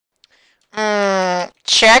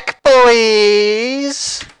check,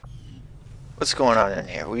 please. What's going on in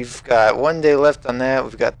here? We've got 1 day left on that.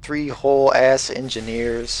 We've got 3 whole ass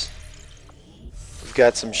engineers. We've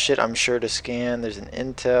got some shit I'm sure to scan. There's an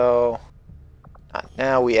intel. Not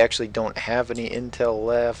now. We actually don't have any intel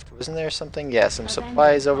left. Wasn't there something? Yeah, some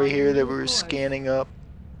supplies over here that we were scanning up.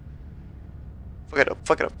 Fuck it up,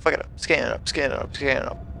 fuck it up, fuck it up. Scan it up, scan it up, scan it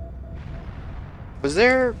up. Was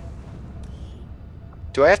there...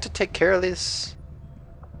 Do I have to take care of this?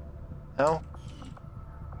 No?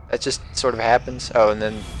 That just sort of happens? Oh, and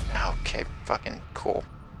then... Okay, fucking cool.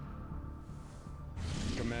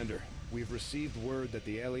 Commander, we've received word that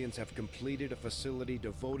the aliens have completed a facility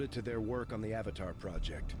devoted to their work on the Avatar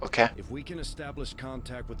project. Okay. If we can establish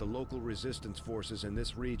contact with the local resistance forces in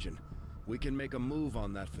this region, we can make a move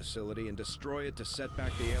on that facility and destroy it to set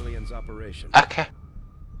back the aliens' operation. Okay.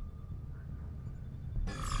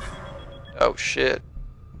 Oh shit.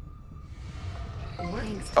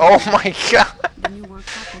 Oh my god.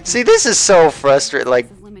 See, this is so frustrating. Like,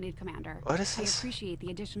 limited, Commander. What is this? I appreciate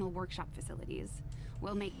the additional workshop facilities.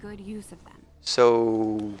 We'll make good use of them.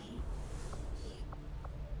 So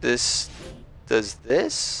this does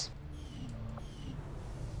this?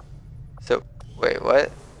 So wait,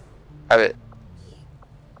 what?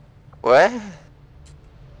 What?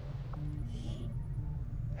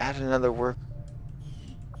 Add another work.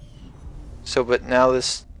 So, but now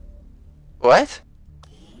this. What?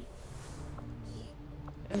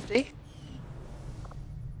 Empty?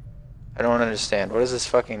 I don't understand. What does this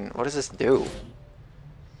fucking... What does this do?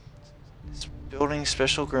 It's building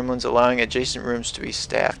special gremlins, allowing adjacent rooms to be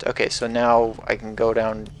staffed. Okay, so now I can go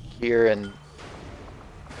down here and...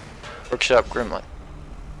 Workshop gremlin.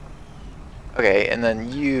 Okay, and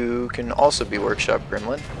then you can also be workshop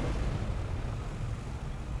gremlin.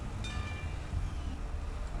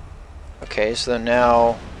 Okay, so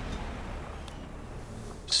now...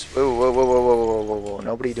 Whoa, whoa, whoa, whoa, whoa, whoa, whoa, whoa.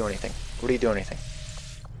 Nobody do anything. Nobody do anything.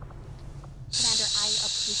 Commander, I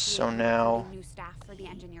appreciate So now... new staff for the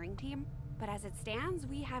engineering team, but as it stands,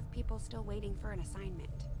 we have people still waiting for an assignment.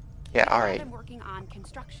 Yeah, alright. I'm working on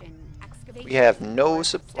construction, excavation. We have no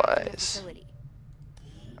supplies.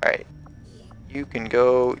 Alright. You can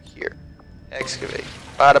go here. Excavate.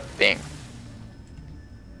 Bada bing.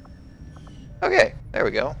 Okay, there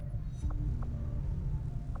we go.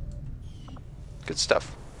 Good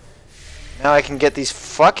stuff. Now I can get these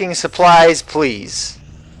fucking supplies, please.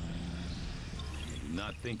 I do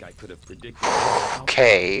not think I could have predicted.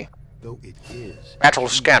 Okay. Though it is. Metal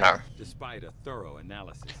scanner. Despite a thorough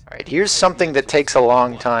analysis. Alright, here's something that takes a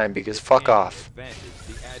long time because fuck off. The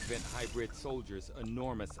Advent hybrid soldiers'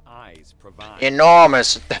 enormous eyes provide.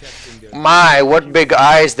 Enormous. My, what big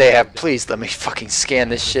eyes they have. Please let me fucking scan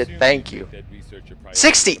this shit. Thank you.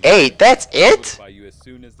 68? That's it?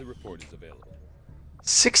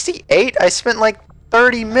 68? I spent like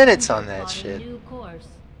 30 minutes on that shit.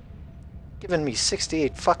 Giving me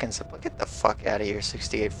 68 fucking supplies. Get the fuck out of here,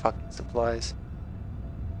 68 fucking supplies.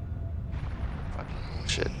 Fucking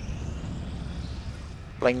bullshit.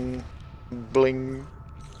 Bling. Bling.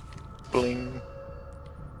 Bling.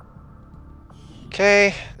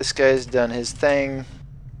 Okay, this guy's done his thing.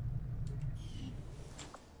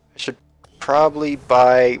 I should probably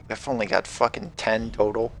buy... I've only got fucking 10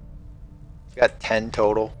 total. I've got 10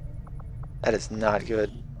 total. That is not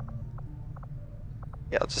good.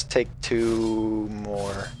 Yeah, I'll just take 2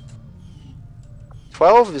 more.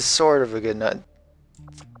 12 is sort of a good nut.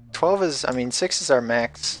 12 is... I mean, 6 is our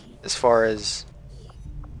max as far as...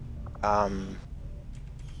 What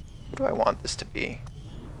do I want this to be?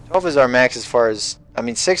 12 is our max as far as... I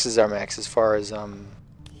mean, 6 is our max as far as,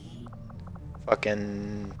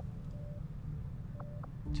 fucking...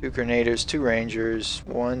 2 grenadiers, 2 rangers,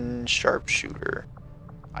 1 sharpshooter.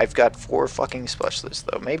 I've got 4 fucking specialists,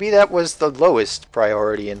 though. Maybe that was the lowest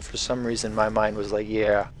priority, and for some reason my mind was like,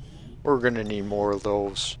 yeah, we're gonna need more of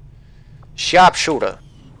those. Sharpshooter.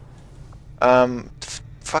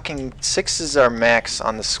 Fucking 6 is our max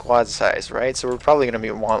on the squad size, right? So we're probably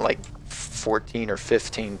gonna want like 14 or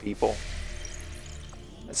 15 people.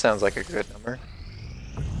 That sounds like a good number.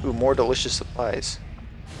 Ooh, more delicious supplies.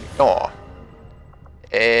 Ignore.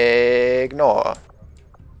 Ignore.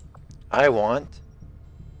 I want...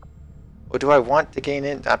 What do I want to gain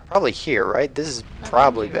in? Probably here, right? This is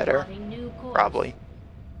probably better. Probably.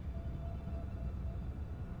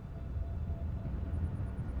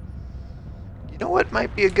 You know what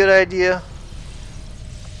might be a good idea?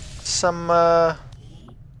 Some,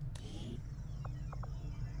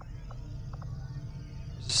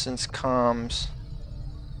 resistance comms.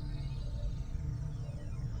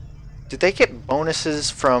 Did they get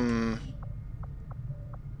bonuses from...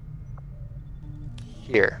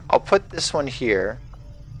 Here, I'll put this one here.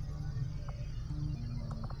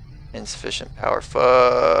 Insufficient power.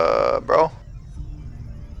 Bro.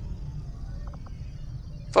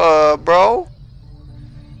 Bro.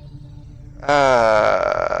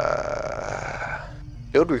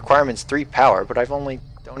 Build requirements 3 power, but I've only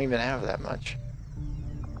don't even have that much.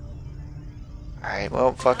 Alright,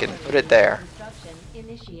 well, fucking put it there.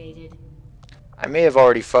 I may have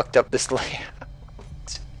already fucked up this layout.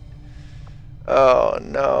 Oh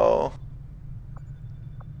no.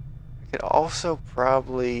 I could also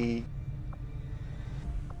probably...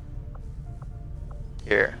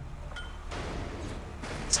 Here.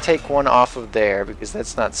 Let's take one off of there because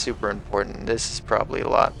that's not super important. This is probably a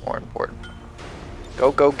lot more important.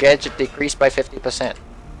 Go gadget decreased by 50%.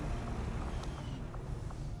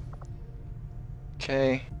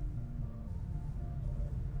 Okay.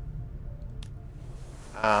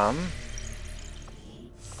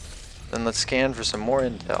 Then let's scan for some more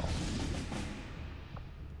intel.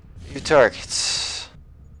 View targets.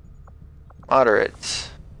 Moderate.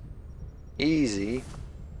 Easy.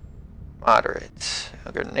 Moderate.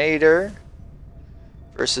 A grenader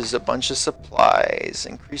versus a bunch of supplies.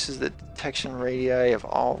 Increases the detection radii of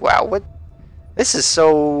all. Wow, what? This is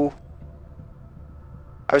so...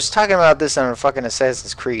 I was talking about this on a fucking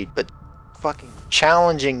Assassin's Creed, but fucking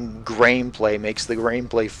challenging gameplay makes the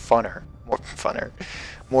gameplay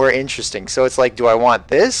more interesting. So it's like, do I want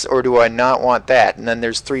this or do I not want that? And then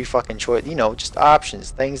there's 3 fucking choice, you know, just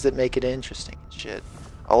options, things that make it interesting and shit.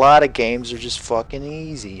 A lot of games are just fucking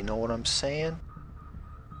easy, you know what I'm saying?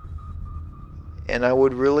 And I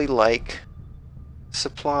would really like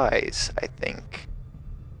supplies, I think.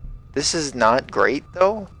 This is not great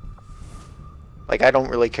though. Like, I don't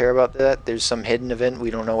really care about that. There's some hidden event.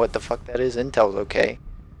 We don't know what the fuck that is. Intel's okay.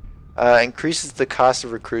 Increases the cost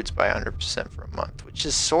of recruits by 100% for a month, which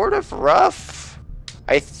is sort of rough.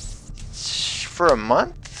 For a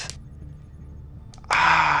month?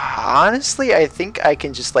 Honestly, I think I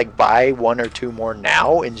can just, like, buy 1 or 2 more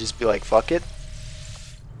now and just be like, fuck it.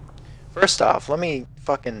 First off, let me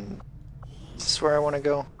fucking... Is this where I want to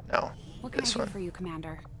go? No. What can I do for you,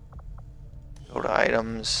 Commander? Go to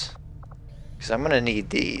items. Because I'm going to need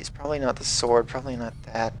these. Probably not the sword. Probably not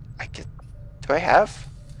that. Do I have?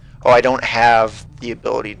 Oh, I don't have the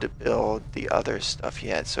ability to build the other stuff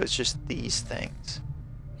yet. So it's just these things.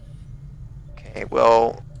 Okay,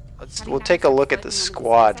 well, we'll take a look at the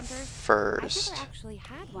squad first. I never actually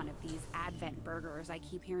had one of these Advent burgers I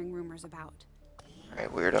keep hearing rumors about.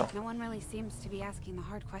 Alright, weirdo. No one really seems to be asking the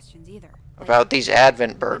hard questions either. About these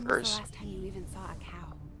Advent burgers. When was the last time you even saw a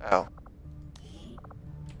cow? Oh.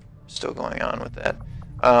 Still going on with that.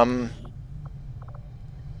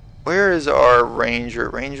 Where is our ranger?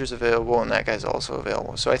 Ranger's available and that guy's also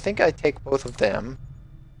available. So I think I take both of them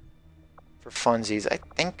for funsies. I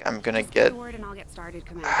think I'm gonna get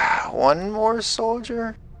one more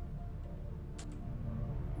soldier.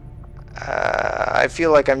 I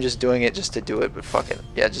feel like I'm just doing it just to do it, but fuck it.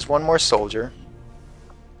 Yeah, just one more soldier.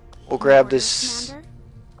 We'll grab this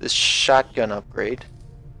shotgun upgrade.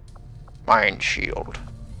 Mind shield.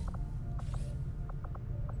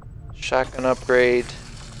 Shotgun upgrade.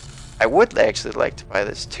 I would actually like to buy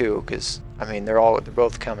this too, because I mean they're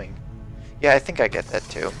both coming. Yeah, I think I get that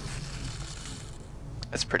too.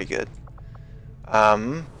 That's pretty good.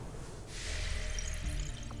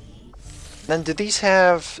 Then do these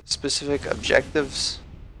have specific objectives?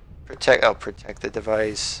 Protect the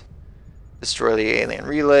device, destroy the alien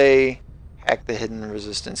relay, hack the hidden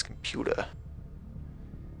resistance computer.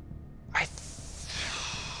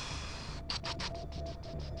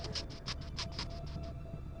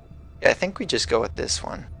 Yeah, I think we just go with this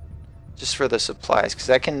one, just for the supplies, because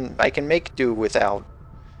I can make do without.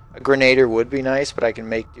 A grenader would be nice, but I can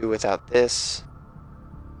make do without this.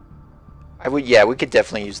 Yeah, we could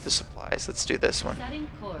definitely use the supplies. Let's do this one. Setting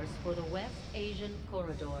course for the West Asian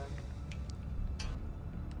corridor.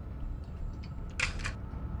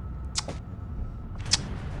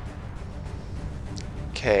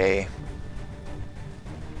 Okay.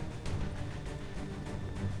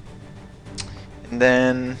 And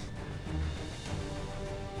then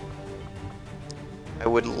I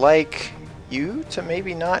would like you to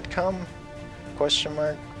maybe not come? Question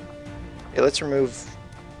mark. Okay, let's remove.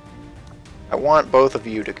 I want both of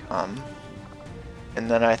you to come. And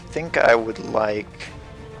then I think I would like...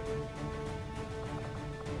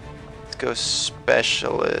 Let's go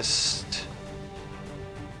specialist.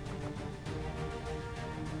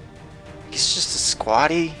 He's just a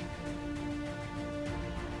squatty?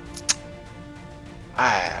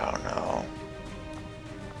 I don't know.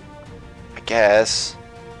 I guess.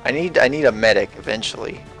 I need a medic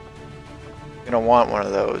eventually. Gonna want one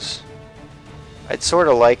of those. I'd sort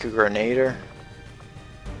of like a grenader.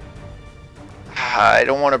 I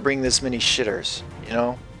don't want to bring this many shitters, you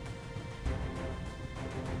know?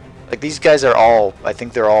 Like, these guys are all, I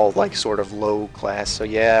think they're all, like, sort of low class. So,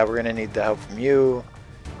 yeah, we're gonna need the help from you.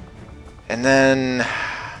 And then...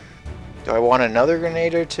 do I want another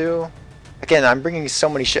grenader, too? Again, I'm bringing so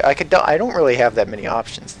many shit. I don't really have that many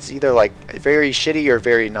options. It's either, like, very shitty or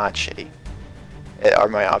very not shitty. Are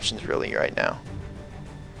my options really right now.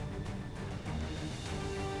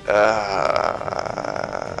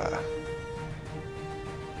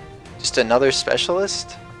 Just another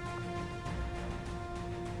specialist?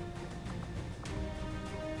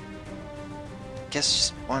 Guess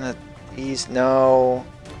just one of these. No.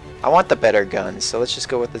 I want the better guns, so let's just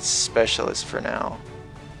go with the specialist for now.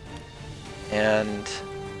 And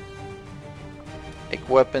make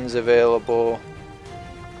weapons available.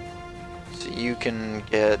 So you can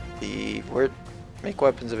get the make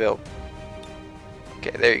weapons available.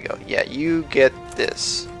 Okay, there you go. Yeah, you get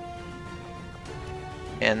this.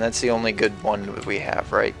 And that's the only good one that we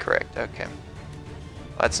have, right? Correct. Okay.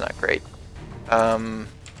 Well, that's not great. Do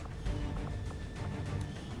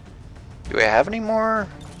I have any more?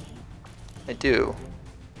 I do.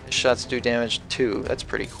 The shots do damage 2. That's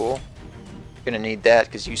pretty cool. Gonna need that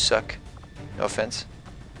because you suck. No offense.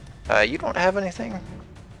 You don't have anything?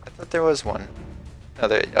 I thought there was one. No,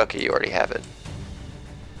 there. Okay, you already have it.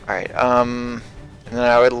 All right. And then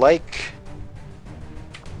I would like.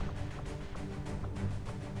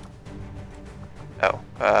 Oh.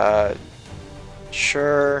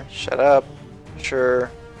 Sure. Shut up.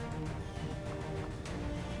 Sure.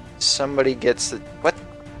 Somebody gets the. What?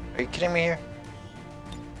 Are you kidding me here?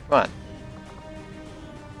 Come on.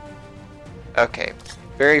 Okay.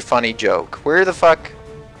 Very funny joke. Where the fuck?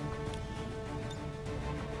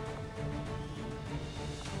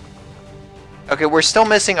 Okay, we're still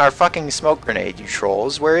missing our fucking smoke grenade, you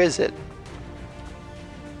trolls. Where is it?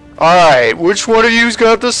 Alright, which one of you's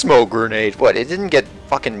got the smoke grenade? What, it didn't get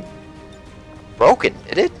fucking broken,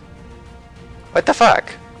 did it? What the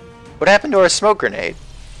fuck? What happened to our smoke grenade?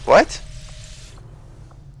 What?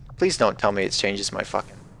 Please don't tell me it changes my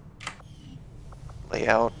fucking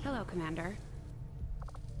layout. Hello, Commander.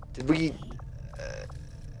 Did we...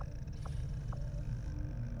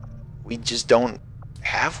 we just don't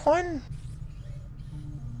have one?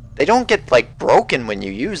 They don't get, like, broken when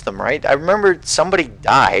you use them, right? I remember somebody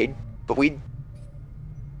died, but we...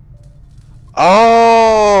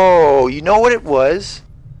 Oh! You know what it was?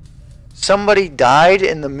 Somebody died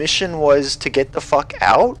and the mission was to get the fuck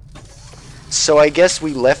out? So I guess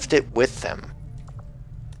we left it with them.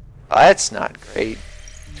 That's not great.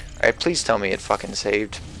 Alright, please tell me it fucking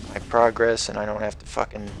saved my progress and I don't have to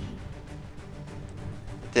fucking...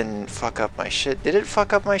 Didn't fuck up my shit. Did it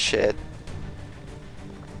fuck up my shit?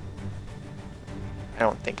 I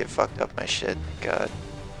don't think it fucked up my shit. God.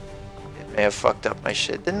 It may have fucked up my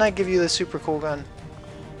shit. Didn't I give you the super cool gun?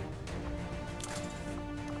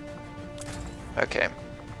 Okay.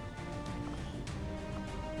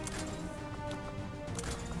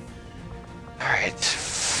 Alright.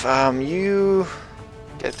 You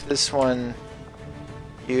get this one.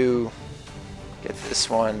 You get this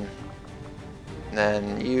one. And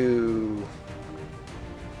then you...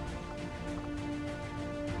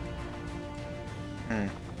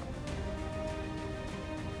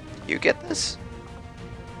 You get this?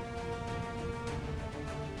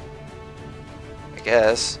 I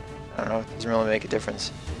guess. I don't know. It doesn't really make a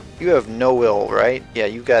difference. You have no will, right? Yeah,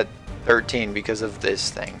 you got 13 because of this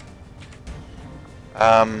thing.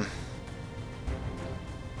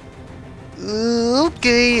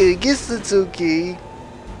 Okay, I guess that's okay.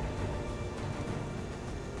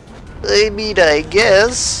 I mean, I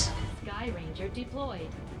guess. Sky Ranger deployed.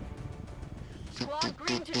 Squad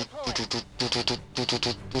green to deploy.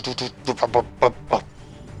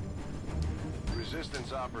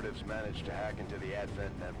 Resistance operatives managed to hack into the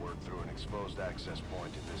Advent network through an exposed access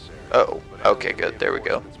point in this area. Oh, okay, good. There we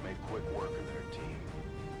go. Made quick work of their team.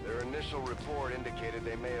 Their initial report indicated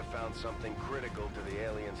they may have found something critical to the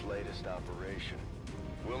aliens' latest operation.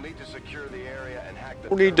 We'll need to secure the area and hack the...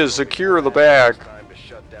 We'll need to secure the bag. Time to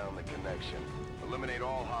shut down the connection. Eliminate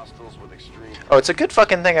all hostiles with extreme... Oh, it's a good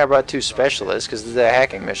fucking thing I brought 2 specialists, because it's a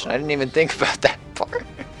hacking mission. I didn't even think about that part.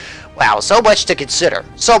 Wow, so much to consider.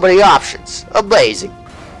 So many options. Amazing.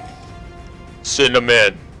 Send them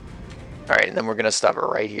in. Alright, and then we're going to stop it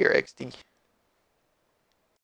right here, XD.